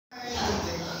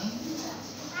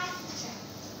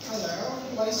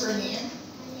What is your name?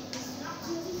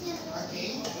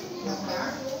 Okay. Ngọc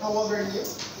Bảo. How old are you?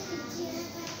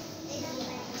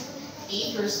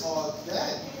 8 years old.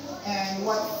 Good. And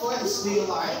what foods do you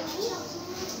like?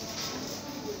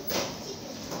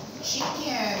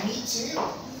 Chicken. Me too.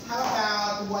 How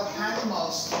about what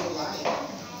animals do you like?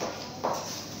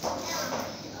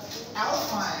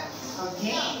 Elephant.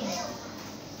 Okay.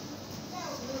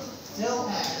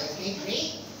 Elephant. Okay,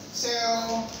 great. So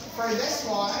for this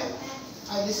one,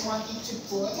 I just want you to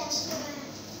put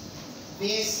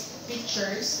these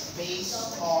pictures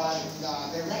based on the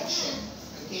direction,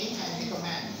 okay, and the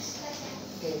commands.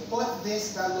 Okay, put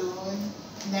this balloon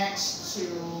next to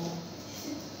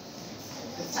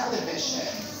the television.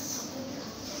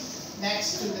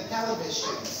 Next to the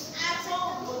television.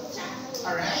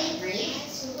 Alright, great.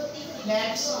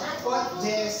 Next, put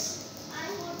this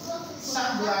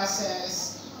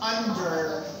sunglasses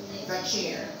under the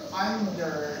chair.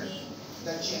 Under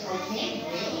the chair. Okay,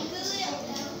 great.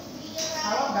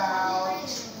 How about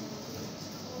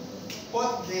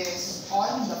put this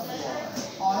on the floor?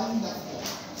 On the floor.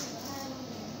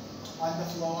 On the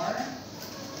floor.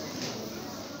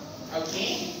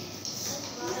 Okay.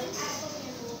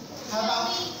 How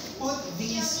about put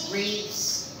these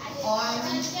grapes on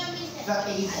the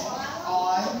table?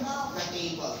 On the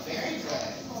table. Very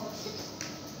good.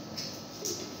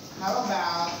 How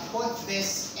about put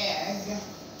this egg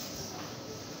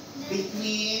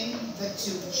between the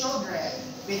two children?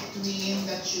 Between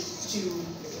the two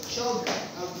children.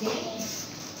 Okay?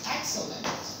 Excellent.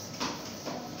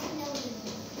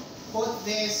 Put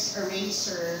this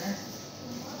eraser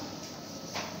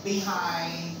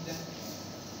behind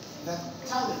the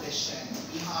television.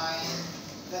 Behind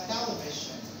the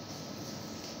television.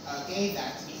 Okay,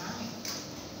 that's behind.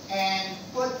 And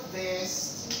put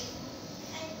this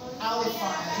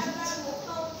elephant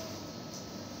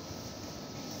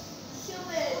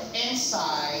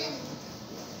inside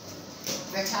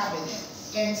the cabinet.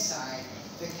 Inside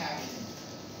the cabinet.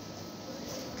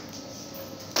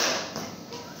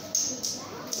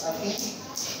 Okay?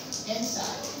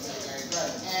 Inside. Very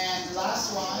good. And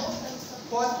last one,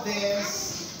 put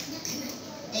this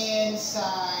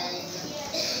inside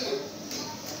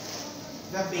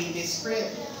the baby's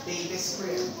crib. Baby's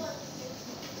crib.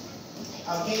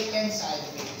 Okay, inside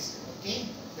the baby's crib. Okay?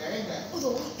 Very good.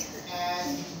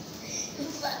 And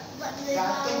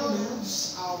that